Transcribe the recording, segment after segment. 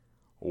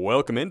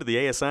Welcome into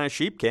the ASI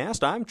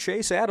Sheepcast. I'm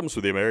Chase Adams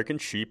with the American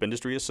Sheep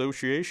Industry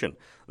Association.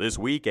 This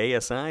week,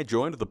 ASI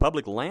joined the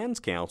Public Lands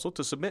Council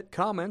to submit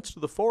comments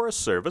to the Forest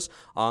Service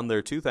on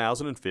their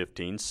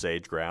 2015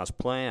 sage-grouse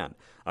plan.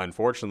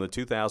 Unfortunately, the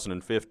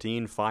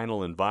 2015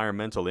 final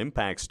environmental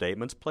impact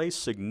statements place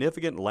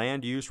significant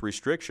land use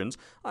restrictions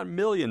on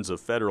millions of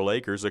federal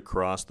acres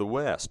across the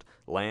West,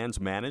 lands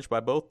managed by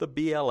both the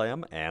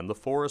BLM and the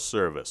Forest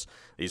Service.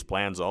 These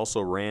plans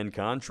also ran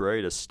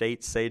contrary to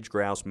state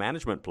sage-grouse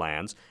management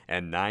plans,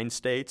 and 9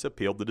 states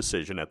appealed the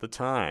decision at the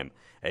time.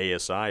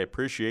 ASI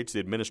appreciates the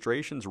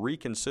administration's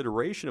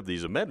reconsideration of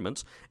these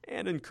amendments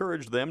and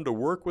encouraged them to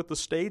work with the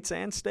states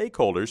and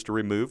stakeholders to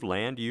remove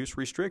land use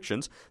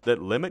restrictions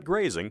that limit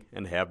grazing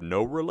and have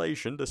no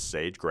relation to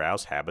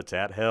sage-grouse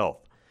habitat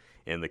health.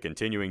 In the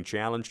continuing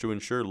challenge to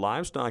ensure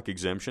livestock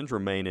exemptions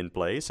remain in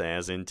place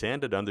as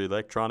intended under the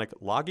electronic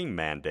logging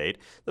mandate,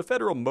 the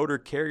Federal Motor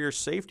Carrier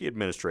Safety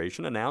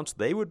Administration announced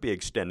they would be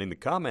extending the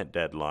comment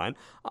deadline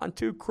on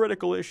 2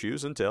 critical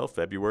issues until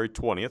February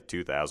 20,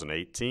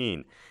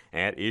 2018.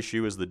 At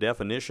issue is the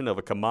definition of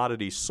a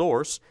commodity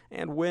source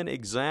and when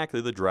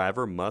exactly the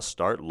driver must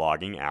start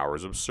logging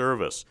hours of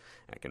service.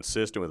 And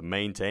consistent with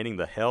maintaining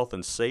the health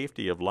and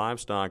safety of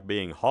livestock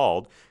being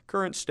hauled,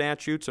 current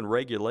statutes and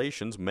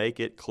regulations make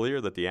it clear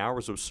that the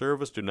hours of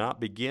service do not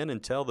begin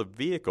until the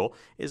vehicle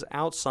is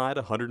outside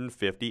a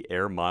 150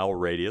 air-mile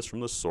radius from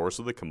the source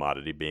of the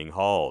commodity being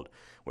hauled.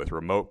 With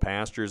remote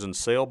pastures and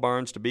sale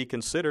barns to be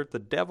considered, the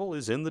devil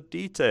is in the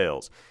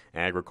details.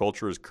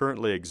 Agriculture is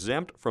currently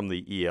exempt from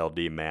the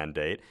ELD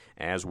mandate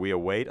as we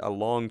await a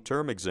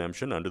long-term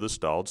exemption under the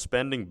stalled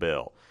spending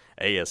bill.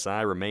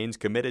 ASI remains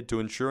committed to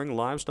ensuring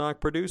livestock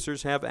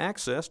producers have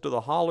access to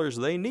the haulers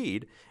they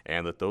need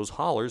and that those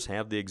haulers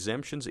have the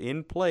exemptions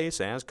in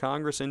place as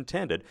Congress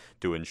intended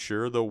to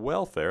ensure the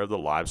welfare of the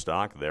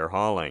livestock they're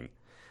hauling.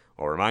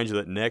 I'll remind you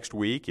that next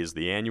week is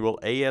the annual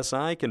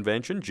ASI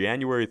convention,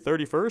 January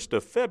 31st to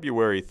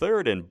February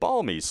 3rd in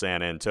balmy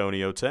San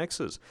Antonio,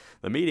 Texas.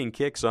 The meeting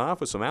kicks off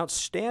with some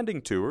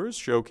outstanding tours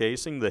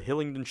showcasing the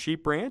Hillingdon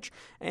Sheep Ranch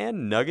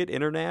and Nugget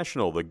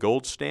International, the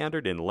gold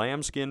standard in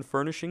lambskin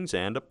furnishings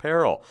and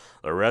apparel.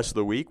 The rest of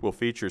the week will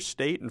feature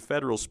state and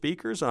federal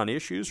speakers on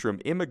issues from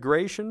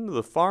immigration to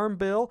the Farm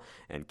Bill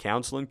and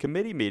council and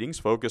committee meetings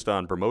focused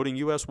on promoting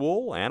U.S.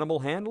 wool, animal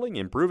handling,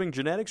 improving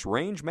genetics,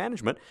 range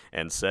management,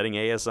 and setting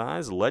ASI's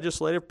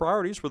legislative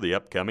priorities for the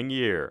upcoming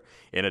year.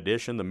 In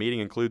addition, the meeting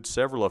includes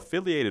several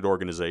affiliated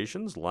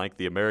organizations like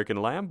the American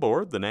Lamb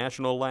Board, the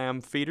National Lamb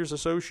Feeders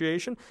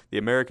Association, the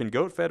American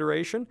Goat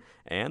Federation,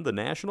 and the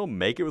National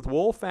Make It With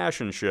Wool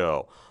Fashion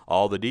Show.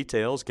 All the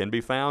details can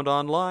be found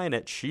online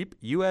at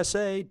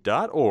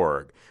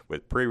sheepusa.org.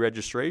 With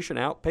pre-registration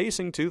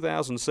outpacing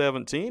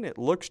 2017, it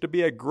looks to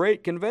be a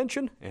great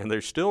convention, and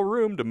there's still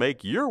room to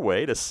make your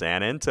way to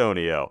San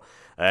Antonio.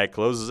 That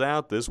closes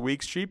out this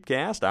week's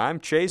Sheepcast.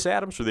 I'm Chase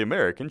Adams for the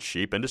American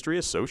Sheep Industry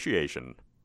Association.